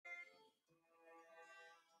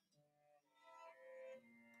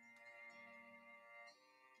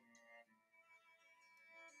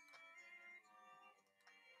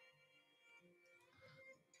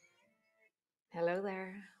Hello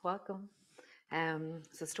there, welcome.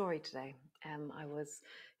 It's a story today. I was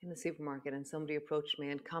in the supermarket and somebody approached me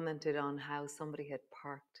and commented on how somebody had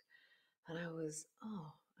parked. And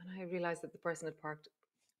I realized that the person had parked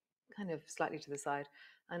kind of slightly to the side.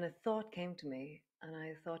 And a thought came to me, and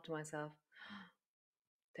I thought to myself,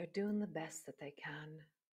 they're doing the best that they can.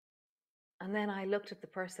 And then I looked at the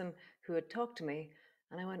person who had talked to me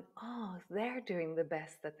and I went, oh, they're doing the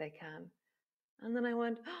best that they can. And then I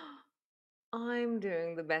went, oh, I'm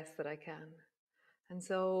doing the best that I can. And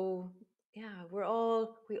so, yeah, we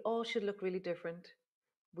all should look really different.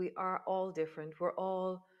 We are all different. We're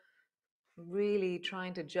all really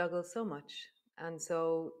trying to juggle so much. And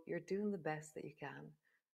so you're doing the best that you can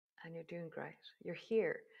and you're doing great. You're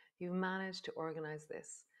here. You managed to organize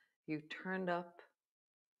this. You turned up.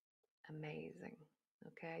 Amazing.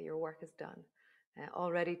 Okay, your work is done.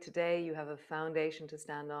 Already today, you have a foundation to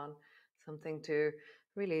stand on, something to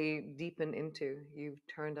really deepen into. You've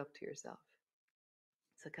turned up to yourself.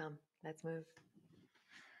 So come, let's move.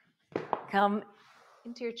 Come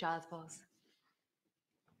into your child's pose.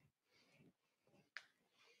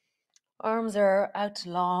 Arms are out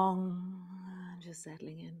long, just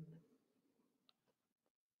settling in.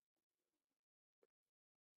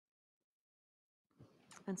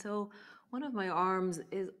 And so one of my arms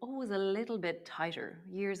is always a little bit tighter.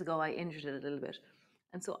 Years ago, I injured it a little bit.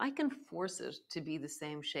 And so I can force it to be the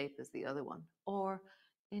same shape as the other one. Or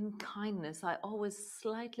in kindness, I always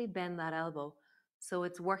slightly bend that elbow so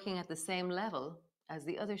it's working at the same level as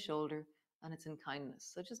the other shoulder, and it's in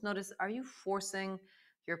kindness. So just notice, are you forcing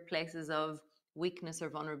your places of weakness or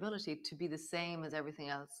vulnerability to be the same as everything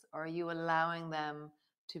else? Or are you allowing them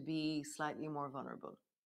to be slightly more vulnerable?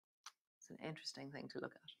 It's an interesting thing to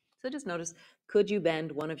look at. So just notice, could you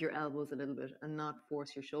bend one of your elbows a little bit and not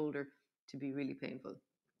force your shoulder to be really painful?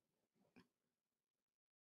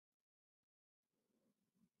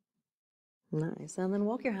 Nice. And then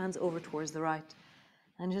walk your hands over towards the right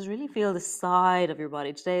and just really feel the side of your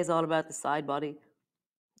body. Today is all about the side body.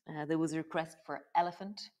 There was a request for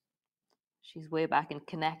elephant. She's way back in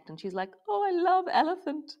Connect and she's like, oh, I love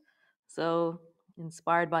elephant. So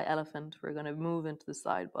inspired by elephant, we're going to move into the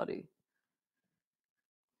side body.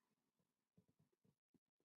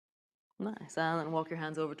 Nice. And then walk your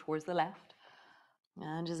hands over towards the left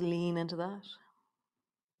and just lean into that.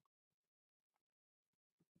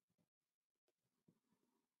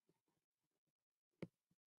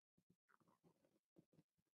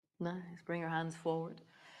 Nice. Bring your hands forward.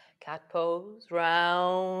 Cat pose.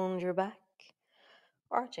 Round your back.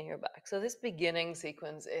 Arching your back. So this beginning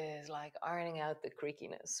sequence is like ironing out the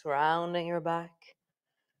creakiness. Rounding your back.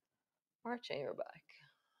 Arching your back.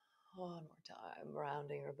 One more time.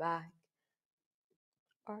 Rounding your back.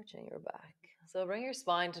 Arching your back. So bring your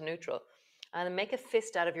spine to neutral and make a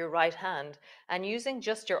fist out of your right hand, and using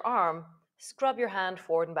just your arm, scrub your hand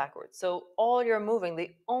forward and backwards. So all you're moving,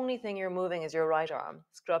 the only thing you're moving is your right arm.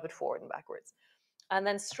 Scrub it forward and backwards. And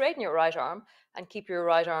then straighten your right arm and keep your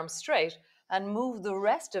right arm straight and move the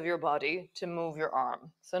rest of your body to move your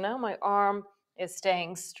arm. So now my arm is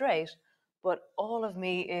staying straight, but all of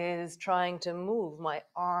me is trying to move my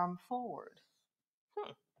arm forward.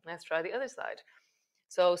 Let's try the other side.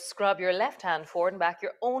 So scrub your left hand forward and back.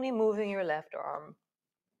 You're only moving your left arm.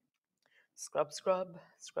 Scrub, scrub,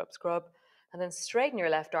 scrub, scrub. And then straighten your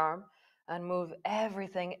left arm and move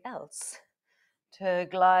everything else to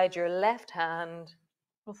glide your left hand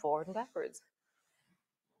forward and backwards.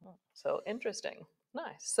 So interesting.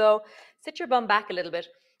 Nice. So sit your bum back a little bit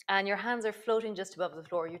and your hands are floating just above the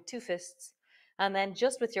floor, your two fists. And then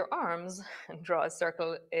just with your arms, draw a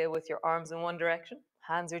circle with your arms in one direction.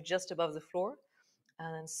 Hands are just above the floor.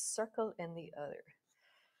 And then circle in the other.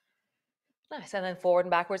 Nice. And then forward and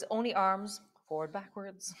backwards. Only arms. Forward,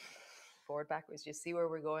 backwards. Forward, backwards. You see where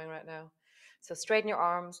we're going right now? So straighten your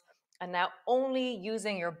arms. And now only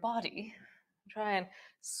using your body, try and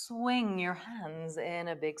swing your hands in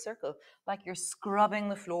a big circle, like you're scrubbing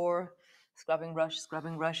the floor, scrubbing brush,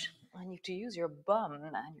 and you have to use your bum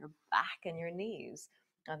and your back and your knees,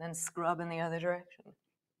 and then scrub in the other direction.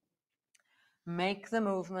 Make the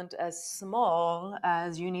movement as small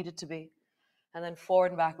as you need it to be, and then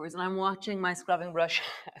forward and backwards. And I'm watching my scrubbing brush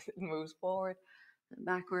as it moves forward and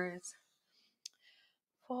backwards,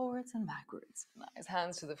 forwards and backwards. Nice.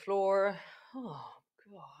 Hands to the floor. Oh,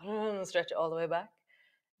 God. Stretch all the way back.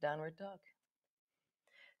 Downward dog.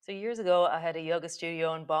 So years ago, I had a yoga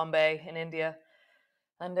studio in Bombay in India.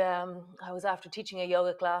 And I was after teaching a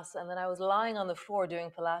yoga class, and then I was lying on the floor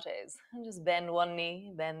doing Pilates. And just bend one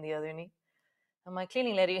knee, bend the other knee. And my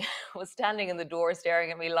cleaning lady was standing in the door staring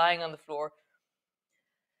at me lying on the floor.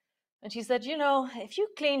 And she said, if you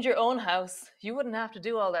cleaned your own house, you wouldn't have to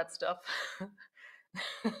do all that stuff.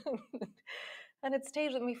 And it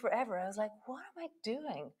stayed with me forever. I was like, what am I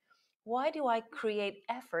doing? Why do I create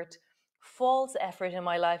effort, false effort in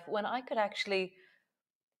my life when I could actually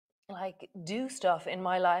do stuff in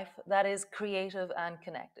my life that is creative and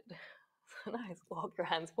connected? So nice. Walk your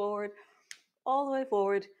hands forward, all the way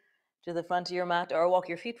forward to the front of your mat, or walk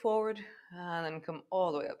your feet forward and then come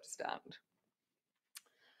all the way up to stand.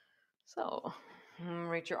 So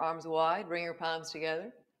reach your arms wide, bring your palms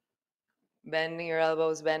together, bending your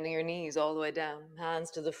elbows, bending your knees all the way down. Hands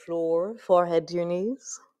to the floor, forehead to your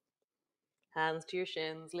knees. Hands to your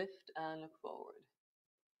shins, lift and look forward.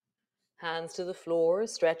 Hands to the floor,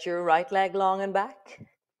 stretch your right leg long and back.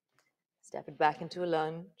 Step it back into a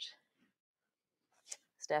lunge.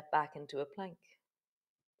 Step back into a plank.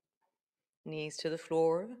 Knees to the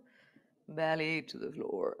floor, belly to the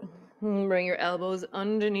floor. Bring your elbows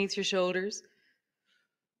underneath your shoulders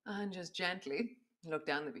and just gently look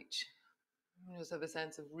down the beach. Just have a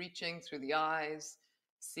sense of reaching through the eyes,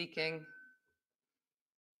 seeking.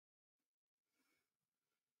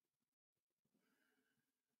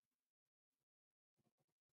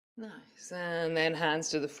 Nice. And then hands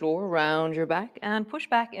to the floor, round your back and push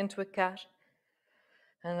back into a cat.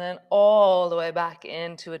 And then all the way back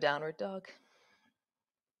into a downward dog.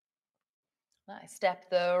 Nice.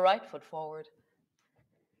 Step the right foot forward.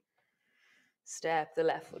 Step the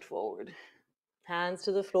left foot forward. Hands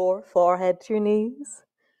to the floor, forehead to your knees.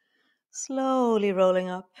 Slowly rolling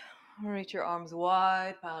up. Reach your arms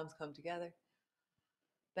wide, palms come together.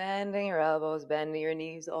 Bending your elbows, bending your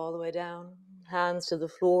knees all the way down. Hands to the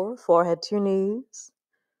floor, forehead to your knees.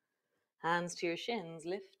 Hands to your shins,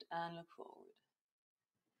 lift and look forward.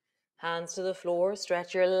 Hands to the floor,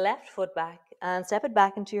 stretch your left foot back and step it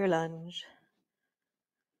back into your lunge.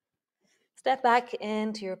 Step back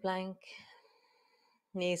into your plank.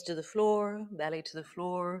 Knees to the floor, belly to the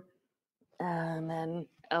floor, and then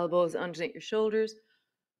elbows underneath your shoulders.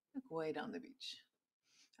 Look way down the beach.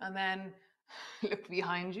 And then look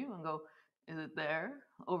behind you and go, is it there?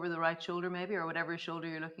 Over the right shoulder maybe, or whatever shoulder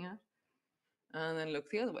you're looking at. And then look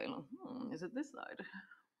the other way. Is it this side?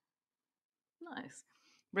 Nice.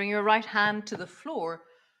 Bring your right hand to the floor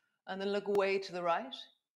and then look away to the right.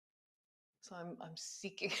 So I'm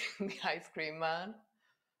seeking the ice cream man.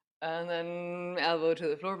 And then elbow to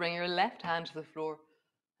the floor. Bring your left hand to the floor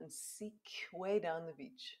and seek way down the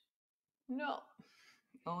beach. No,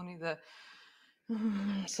 only the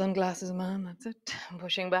sunglasses man. That's it.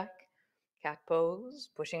 Pushing back. Cat pose.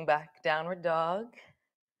 Pushing back. Downward dog.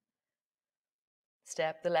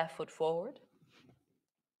 Step the left foot forward.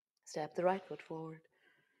 Step the right foot forward.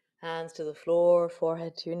 Hands to the floor,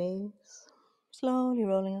 forehead to your knees. Slowly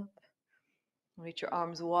rolling up. Reach your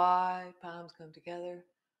arms wide, palms come together.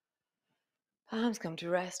 Palms come to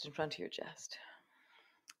rest in front of your chest.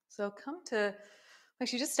 So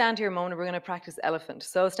actually just stand here a moment. We're going to practice elephant.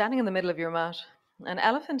 So standing in the middle of your mat. An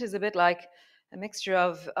elephant is a bit like a mixture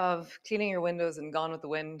of cleaning your windows and Gone with the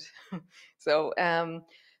Wind. So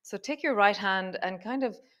take your right hand and kind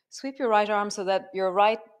of sweep your right arm so that your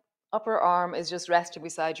right upper arm is just resting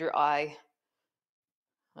beside your eye.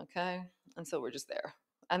 Okay, and so we're just there.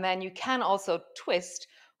 And then you can also twist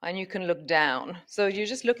and you can look down. So you're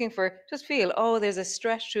just looking for, just feel, oh, there's a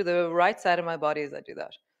stretch to the right side of my body as I do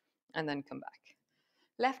that. And then come back.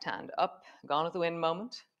 Left hand up, Gone with the Wind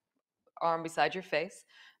moment, arm beside your face.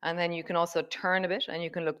 And then you can also turn a bit and you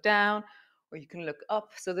can look down or you can look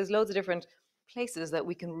up. So there's loads of different places that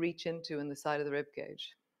we can reach into in the side of the rib cage.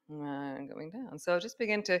 And going down. So just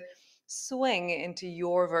begin to swing into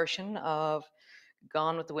your version of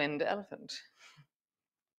Gone with the Wind elephant.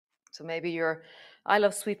 So maybe I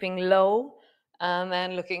love sweeping low and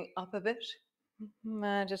then looking up a bit.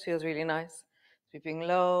 It just feels really nice. Sweeping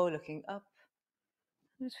low, looking up.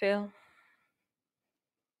 Just feel.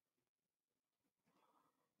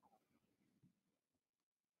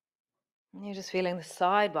 And you're just feeling the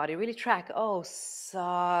side body. Really track. Oh,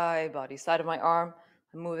 side body, side of my arm.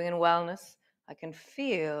 I'm moving in wellness. I can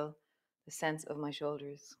feel the sense of my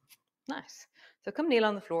shoulders. Nice. So come kneel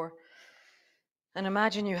on the floor and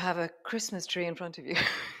imagine you have a Christmas tree in front of you.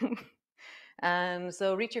 And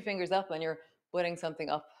so reach your fingers up and you're putting something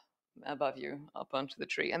up above you, up onto the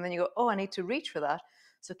tree. And then you go, oh, I need to reach for that.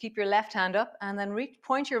 So keep your left hand up and then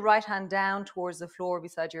point your right hand down towards the floor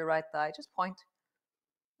beside your right thigh. Just point.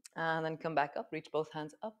 And then come back up, reach both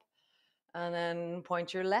hands up. And then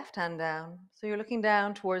point your left hand down. So you're looking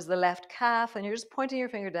down towards the left calf and you're just pointing your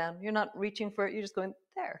finger down. You're not reaching for it, you're just going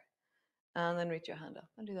there. And then reach your hand up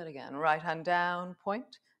and do that again. Right hand down,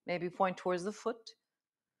 point. Maybe point towards the foot.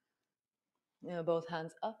 Both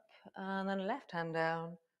hands up. and then left hand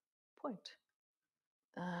down, point,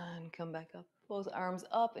 and come back up. Both arms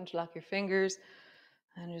up, interlock your fingers,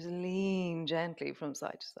 and just lean gently from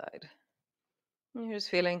side to side. And you're just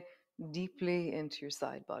feeling deeply into your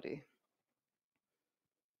side body.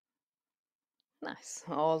 Nice.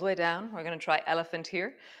 All the way down. We're going to try elephant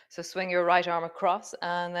here. So swing your right arm across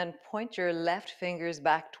and then point your left fingers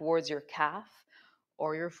back towards your calf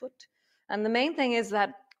or your foot. And the main thing is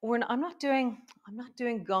that I'm not doing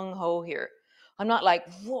gung ho here. I'm not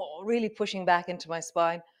like, whoa, really pushing back into my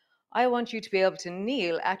spine. I want you to be able to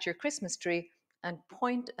kneel at your Christmas tree and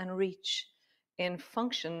point and reach in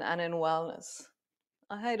function and in wellness.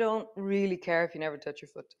 I don't really care if you never touch your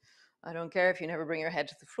foot. I don't care if you never bring your head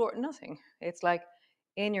to the floor. Nothing. It's like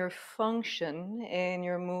in your function, in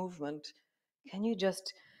your movement, can you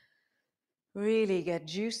just really get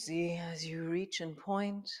juicy as you reach and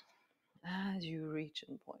point, as you reach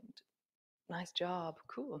and point. Nice job.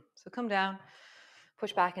 Cool. So come down,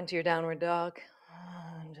 push back into your downward dog,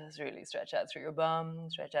 and just really stretch out through your bum,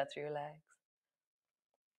 stretch out through your legs.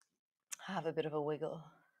 Have a bit of a wiggle.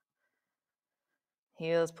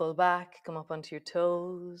 Heels pull back, come up onto your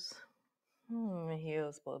toes.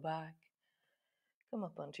 Heels pull back, come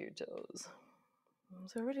up onto your toes.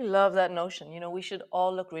 So I really love that notion. We should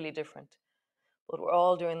all look really different, but we're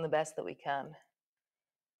all doing the best that we can.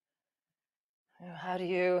 How do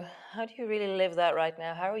you really live that right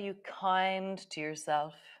now? How are you kind to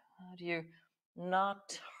yourself? How do you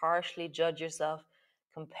not harshly judge yourself,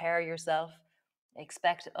 compare yourself,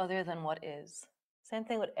 expect other than what is? Same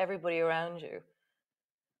thing with everybody around you.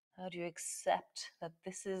 How do you accept that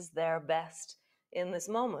this is their best in this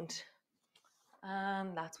moment?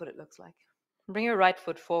 And that's what it looks like. Bring your right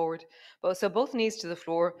foot forward. So both knees to the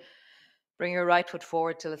floor. Bring your right foot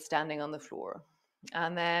forward till it's standing on the floor.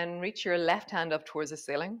 And then reach your left hand up towards the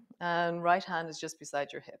ceiling, and right hand is just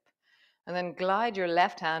beside your hip. And then glide your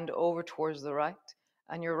left hand over towards the right,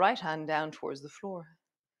 and your right hand down towards the floor.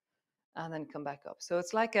 And then come back up. So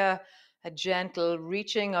it's like a gentle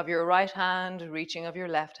reaching of your right hand, reaching of your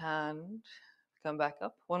left hand. Come back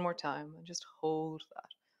up one more time and just hold that.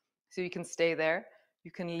 So you can stay there.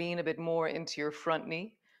 You can lean a bit more into your front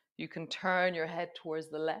knee. You can turn your head towards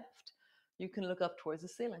the left. You can look up towards the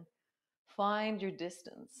ceiling. Find your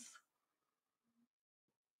distance.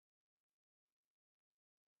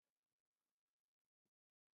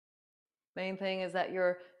 Main thing is that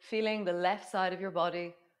you're feeling the left side of your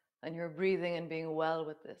body and you're breathing and being well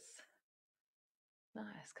with this.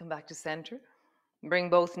 Nice. Come back to center. Bring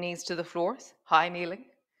both knees to the floor, high kneeling.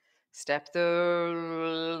 Step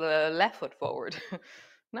the left foot forward.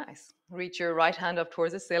 Nice. Reach your right hand up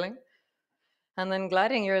towards the ceiling. And then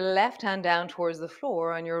gliding your left hand down towards the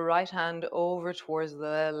floor and your right hand over towards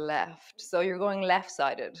the left. So you're going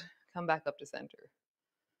left-sided. Come back up to center.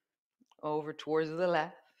 Over towards the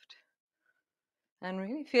left. And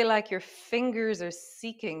really feel like your fingers are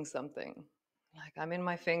seeking something. Like I'm in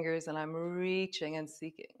my fingers and I'm reaching and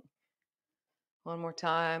seeking. One more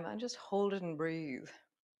time, and just hold it and breathe.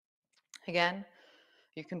 Again,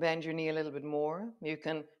 you can bend your knee a little bit more. You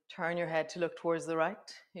can turn your head to look towards the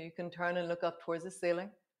right. You can turn and look up towards the ceiling.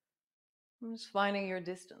 I'm just finding your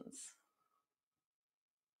distance.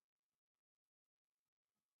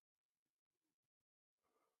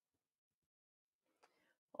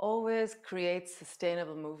 Always create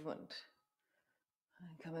sustainable movement.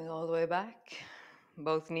 And coming all the way back,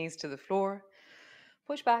 both knees to the floor.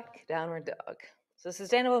 Push back, downward dog. So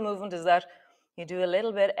sustainable movement is that you do a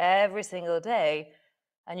little bit every single day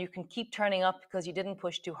and you can keep turning up because you didn't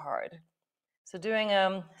push too hard. So doing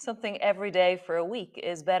something every day for a week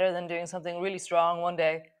is better than doing something really strong one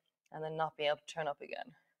day and then not being able to turn up again.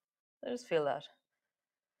 I just feel that.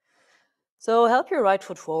 So help your right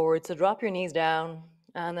foot forward. So drop your knees down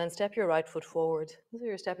and then step your right foot forward. So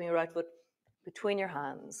you're stepping your right foot between your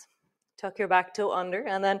hands. Tuck your back toe under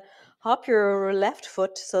and then hop your left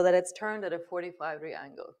foot so that it's turned at a 45-degree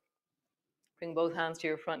angle. Bring both hands to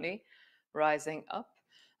your front knee, rising up,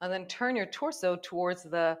 and then turn your torso towards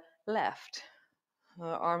the left.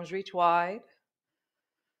 Arms reach wide,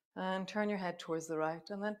 and turn your head towards the right.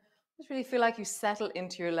 And then just really feel like you settle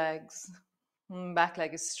into your legs. Back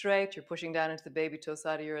leg is straight. You're pushing down into the baby toe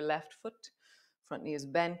side of your left foot. Front knee is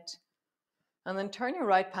bent. And then turn your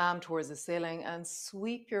right palm towards the ceiling and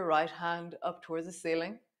sweep your right hand up towards the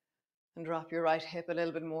ceiling. And drop your right hip a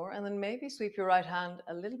little bit more. And then maybe sweep your right hand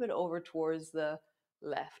a little bit over towards the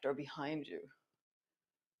left or behind you.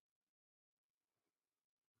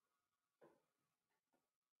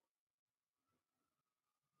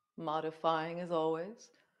 Modifying as always.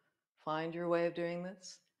 Find your way of doing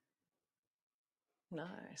this.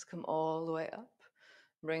 Nice. Come all the way up.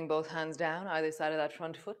 Bring both hands down, either side of that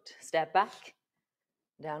front foot. Step back,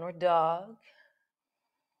 downward dog.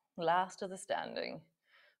 Last of the standing.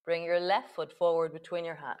 Bring your left foot forward between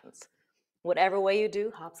your hands. Whatever way you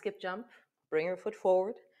do, hop, skip, jump, bring your foot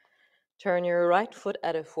forward. Turn your right foot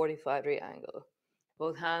at a 45-degree angle.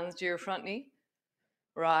 Both hands to your front knee,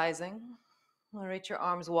 rising. Reach your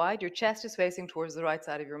arms wide. Your chest is facing towards the right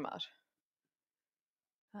side of your mat.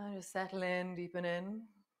 And just settle in, deepen in.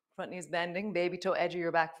 Front knee is bending. Baby toe edge of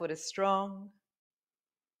your back foot is strong.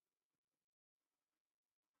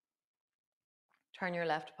 Turn your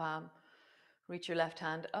left palm. Reach your left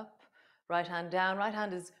hand up. Right hand down. Right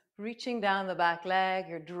hand is reaching down the back leg.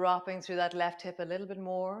 You're dropping through that left hip a little bit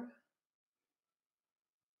more.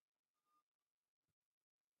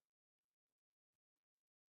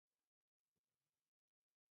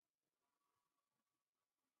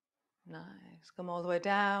 Nice. Come all the way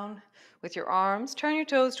down with your arms. Turn your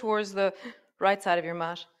toes towards the right side of your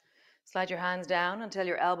mat. Slide your hands down until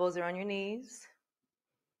your elbows are on your knees.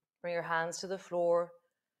 Bring your hands to the floor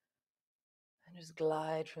and just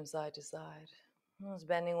glide from side to side. Just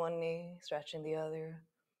bending one knee, stretching the other.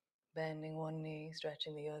 Bending one knee,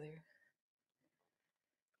 stretching the other.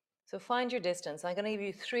 So find your distance. I'm going to give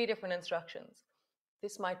you 3 different instructions.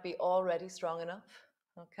 This might be already strong enough,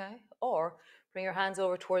 okay? Or bring your hands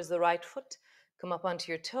over towards the right foot, come up onto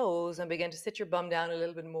your toes and begin to sit your bum down a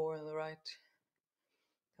little bit more on the right.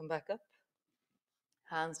 Come back up.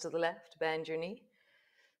 Hands to the left, bend your knee.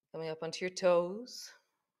 Coming up onto your toes.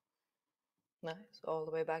 Nice, all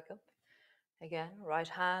the way back up. Again, right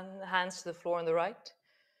hand, hands to the floor on the right.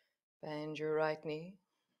 Bend your right knee.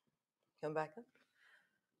 Come back up.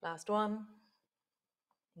 Last one.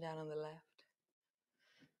 Down on the left.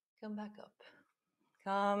 Come back up.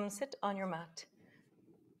 Come sit on your mat.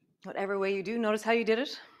 Whatever way you do, notice how you did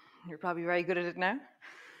it. You're probably very good at it now.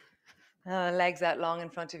 Legs out long in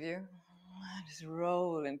front of you. Just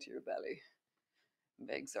roll into your belly.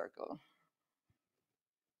 Big circle.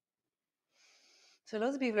 So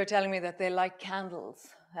loads of people are telling me that they light candles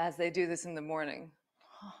as they do this in the morning.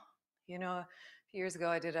 You know, a few years ago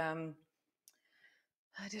I did a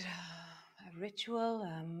ritual,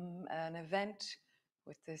 an event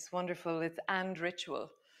with this wonderful, it's and ritual.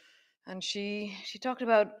 And she talked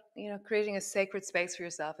about, creating a sacred space for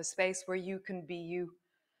yourself, a space where you can be you.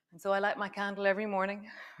 And so I light my candle every morning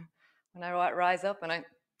when I rise up, and I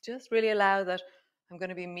just really allow that I'm going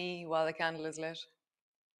to be me while the candle is lit.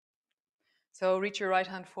 So reach your right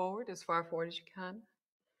hand forward, as far forward as you can.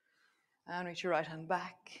 And reach your right hand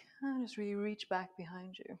back. And just really reach back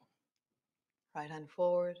behind you. Right hand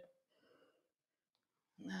forward.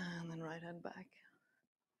 And then right hand back.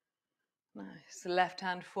 Nice. Left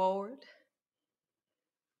hand forward.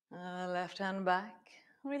 Left hand back.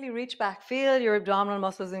 Really reach back. Feel your abdominal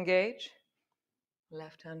muscles engage.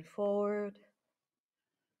 Left hand forward.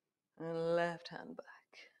 And left hand back.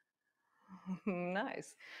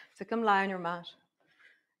 Nice. So come lie on your mat.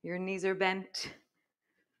 Your knees are bent.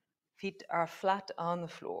 Feet are flat on the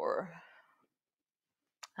floor.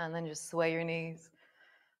 And then just sway your knees.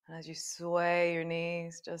 And as you sway your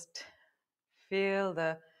knees, just feel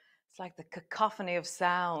it's like the cacophony of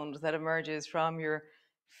sound that emerges from your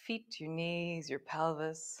feet, your knees, your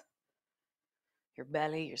pelvis, your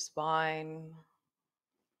belly, your spine.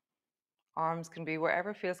 Arms can be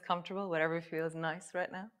wherever feels comfortable, whatever feels nice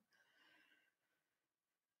right now.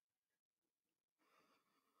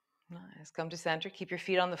 Nice. Come to center. Keep your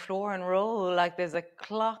feet on the floor and roll like there's a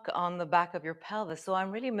clock on the back of your pelvis. So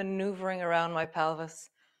I'm really maneuvering around my pelvis.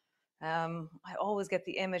 I always get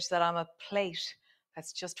the image that I'm a plate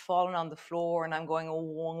that's just fallen on the floor and I'm going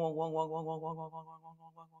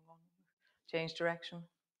change direction.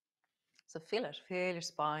 So feel it. Feel your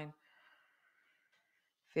spine.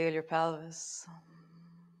 Feel your pelvis.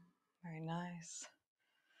 Very nice.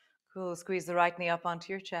 Cool. Squeeze the right knee up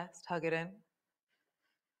onto your chest. Hug it in.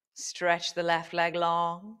 Stretch the left leg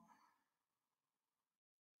long.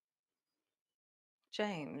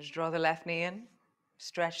 Change. Draw the left knee in.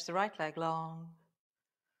 Stretch the right leg long.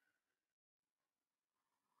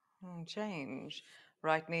 And change.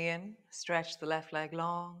 Right knee in. Stretch the left leg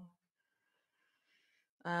long.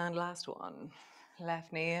 And last one.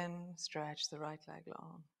 Left knee in. Stretch the right leg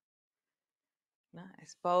long.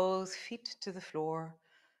 Nice. Both feet to the floor.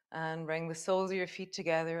 And bring the soles of your feet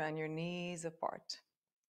together and your knees apart.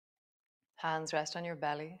 Hands rest on your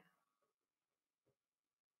belly.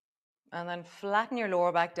 And then flatten your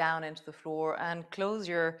lower back down into the floor and close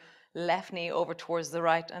your left knee over towards the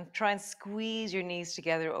right and try and squeeze your knees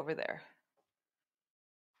together over there.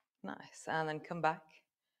 Nice. And then come back.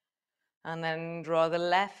 And then draw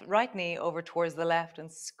the right knee over towards the left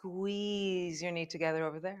and squeeze your knee together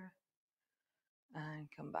over there. And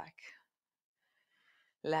come back.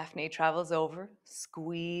 Left knee travels over.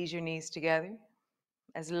 Squeeze your knees together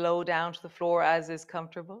as low down to the floor as is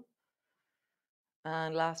comfortable.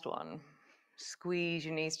 And last one. Squeeze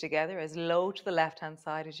your knees together as low to the left-hand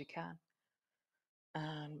side as you can.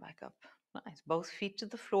 And back up. Nice. Both feet to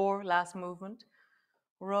the floor. Last movement.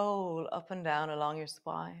 Roll up and down along your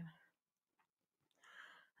spine.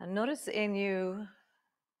 And notice in you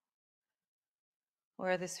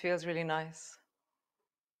where this feels really nice.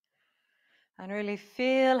 And really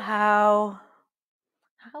feel how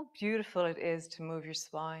beautiful it is to move your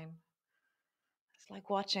spine. It's like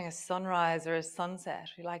watching a sunrise or a sunset.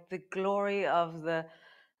 Like the glory of the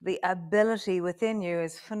ability within you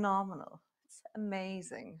is phenomenal. It's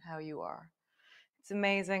amazing how you are. It's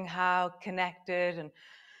amazing how connected and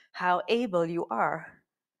how able you are.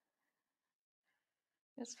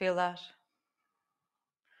 Just feel that.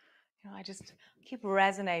 I just keep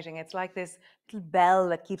resonating. It's like this little bell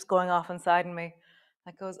that keeps going off inside of me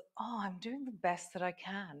that goes, oh, I'm doing the best that I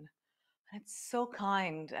can. And it's so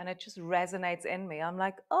kind and it just resonates in me. I'm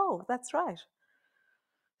like, oh, that's right.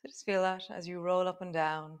 So just feel that as you roll up and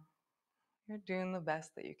down. You're doing the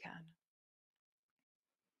best that you can.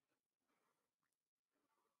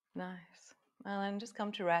 Nice. And then just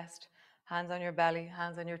come to rest. Hands on your belly,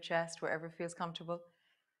 hands on your chest, wherever feels comfortable.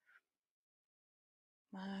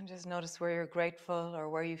 And just notice where you're grateful or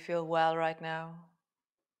where you feel well right now.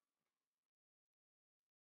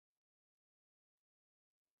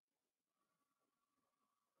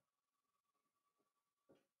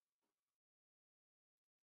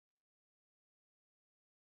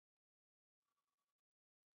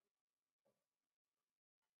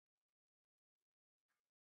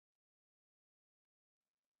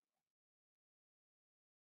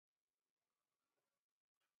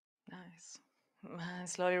 Nice. And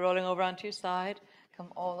slowly rolling over onto your side.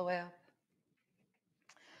 Come all the way up.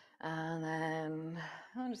 And then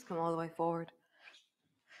just come all the way forward.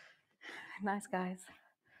 Nice, guys.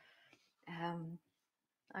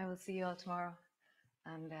 I will see you all tomorrow.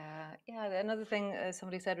 And yeah, another thing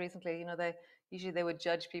somebody said recently, they usually they would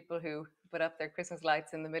judge people who put up their Christmas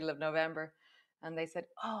lights in the middle of November, and they said,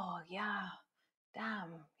 "Oh yeah, damn,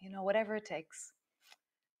 whatever it takes,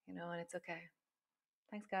 and it's okay."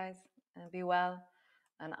 Thanks, guys, and be well,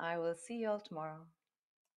 and I will see you all tomorrow.